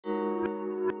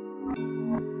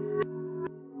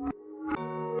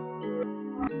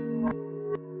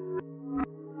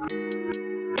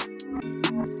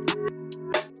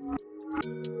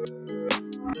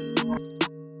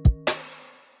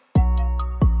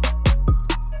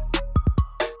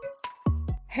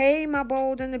Hey, my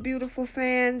bold and the beautiful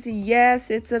fans.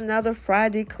 Yes, it's another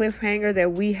Friday cliffhanger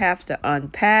that we have to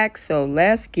unpack. So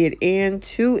let's get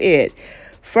into it.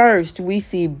 First, we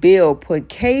see Bill put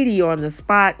Katie on the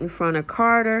spot in front of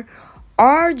Carter.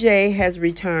 RJ has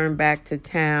returned back to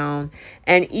town,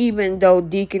 and even though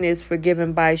Deacon is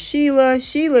forgiven by Sheila,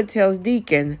 Sheila tells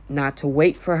Deacon not to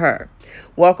wait for her.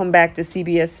 Welcome back to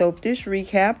CBS Soap Dish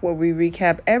Recap, where we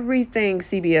recap everything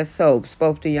CBS Soaps,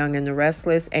 both the young and the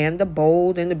restless, and the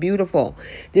bold and the beautiful.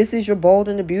 This is your bold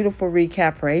and the beautiful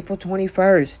recap for April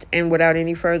 21st. And without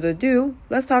any further ado,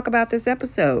 let's talk about this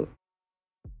episode.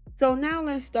 So now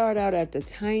let's start out at the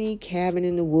tiny cabin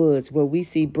in the woods where we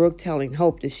see Brooke telling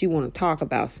Hope that she want to talk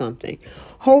about something.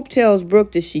 Hope tells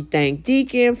Brooke that she thanked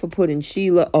Deacon for putting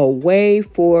Sheila away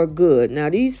for good.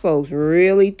 Now these folks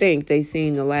really think they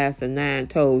seen the last of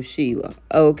Nine-Toed Sheila.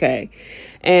 Okay.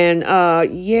 And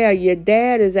yeah, your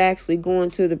dad is actually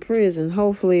going to the prison.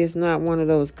 Hopefully it's not one of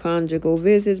those conjugal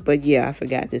visits. But yeah, I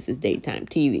forgot this is daytime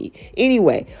TV.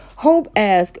 Anyway, Hope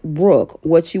asked Brooke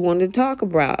what she wanted to talk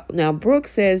about. Now, Brooke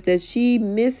says that she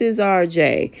misses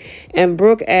RJ. And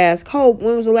Brooke asked Hope,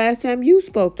 when was the last time you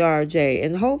spoke to RJ?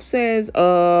 And Hope says,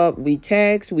 we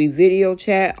text, we video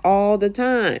chat all the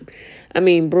time. I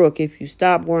mean, Brooke, if you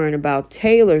stop worrying about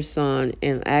Taylor's son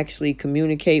and actually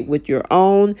communicate with your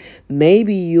own,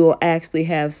 maybe you'll actually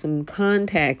have some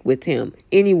contact with him.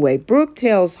 Anyway, Brooke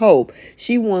tells Hope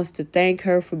she wants to thank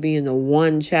her for being the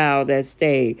one child that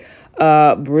stayed.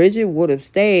 Bridget would have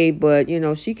stayed, but,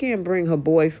 she can't bring her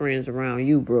boyfriends around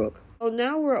you, Brooke. So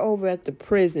now we're over at the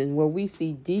prison where we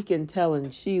see Deacon telling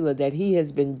Sheila that he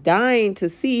has been dying to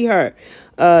see her.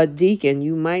 Deacon,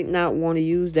 you might not want to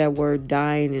use that word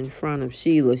dying in front of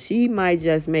Sheila. She might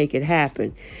just make it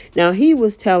happen. Now, he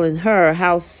was telling her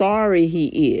how sorry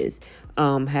he is.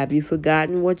 Have you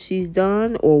forgotten what she's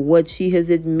done or what she has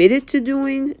admitted to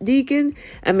doing, Deacon?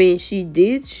 I mean, she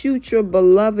did shoot your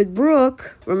beloved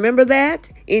Brooke. Remember that?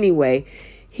 Anyway,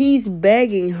 he's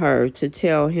begging her to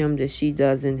tell him that she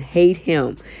doesn't hate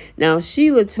him. Now,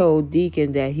 Sheila told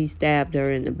Deacon that he stabbed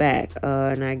her in the back.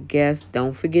 And I guess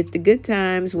don't forget the good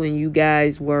times when you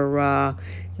guys were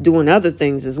doing other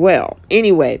things as well.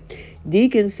 Anyway,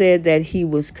 Deacon said that he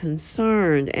was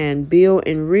concerned and Bill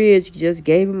and Ridge just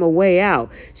gave him a way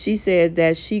out. She said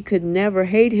that she could never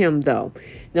hate him, though.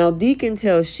 Now, Deacon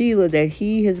tells Sheila that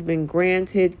he has been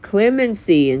granted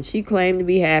clemency, and she claimed to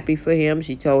be happy for him.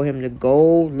 She told him to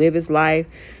go live his life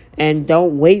and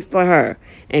don't wait for her,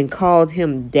 and called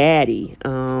him daddy.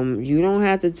 You don't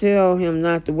have to tell him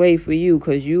not to wait for you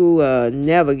because you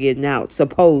never getting out,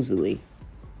 supposedly.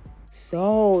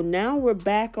 So now we're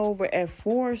back over at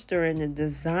Forrester in the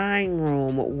design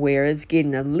room where it's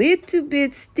getting a little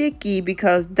bit sticky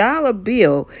because Dollar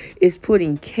Bill is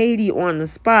putting Katie on the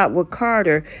spot with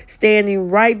Carter standing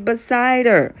right beside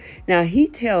her. Now he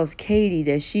tells Katie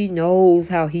that she knows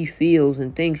how he feels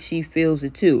and thinks she feels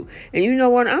it too. And you know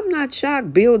what? I'm not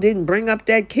shocked Bill didn't bring up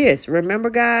that kiss. Remember,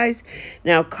 guys?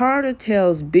 Now Carter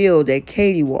tells Bill that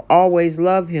Katie will always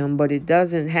love him, but it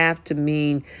doesn't have to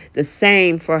mean the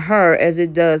same for her as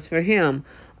it does for him.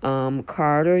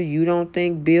 Carter, you don't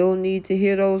think Bill need to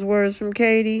hear those words from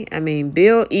Katie? I mean,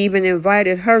 Bill even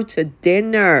invited her to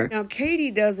dinner. Now, Katie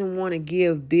doesn't want to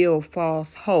give Bill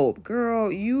false hope.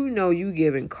 Girl, you know you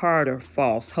giving Carter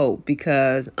false hope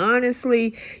because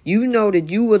honestly, you know that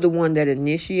you were the one that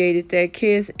initiated that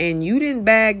kiss and you didn't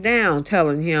back down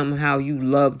telling him how you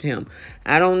loved him.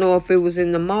 I don't know if it was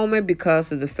in the moment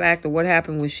because of the fact of what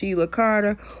happened with Sheila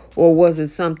Carter, or was it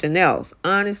something else?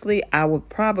 Honestly, I would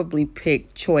probably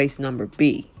pick choice number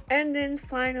B. And then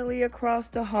finally across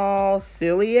the hall,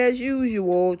 silly as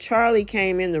usual, Charlie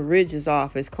came into Ridge's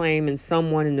office claiming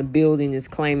someone in the building is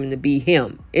claiming to be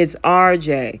him. It's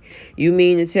RJ. You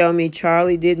mean to tell me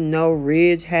Charlie didn't know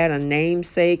Ridge had a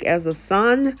namesake as a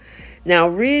son? Now,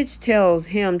 Ridge tells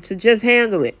him to just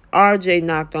handle it. RJ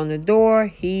knocked on the door.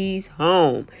 He's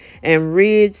home. And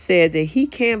Ridge said that he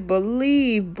can't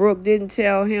believe Brooke didn't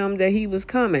tell him that he was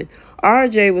coming.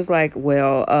 RJ was like,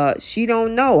 well, she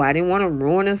don't know. I didn't want to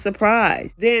ruin a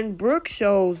surprise. Then Brooke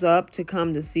shows up to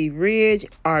come to see Ridge.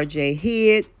 RJ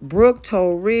hid. Brooke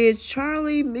told Ridge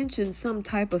Charlie mentioned some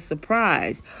type of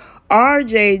surprise.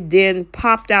 RJ then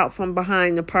popped out from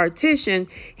behind the partition.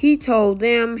 He told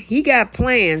them he got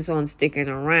plans on sticking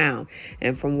around.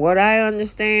 And from what I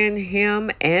understand,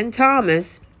 him and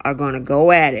Thomas are going to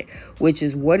go at it. Which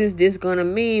is, what is this going to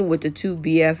mean with the two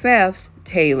BFFs,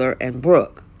 Taylor and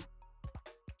Brooke?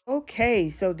 Okay,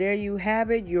 so there you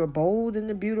have it, your bold and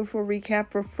the beautiful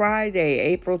recap for Friday,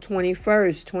 April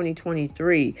 21st,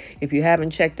 2023. If you haven't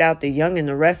checked out the Young and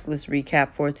the Restless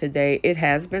recap for today, it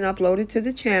has been uploaded to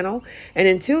the channel. And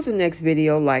until the next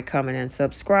video, like, comment, and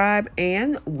subscribe,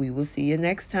 and we will see you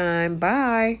next time.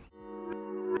 Bye.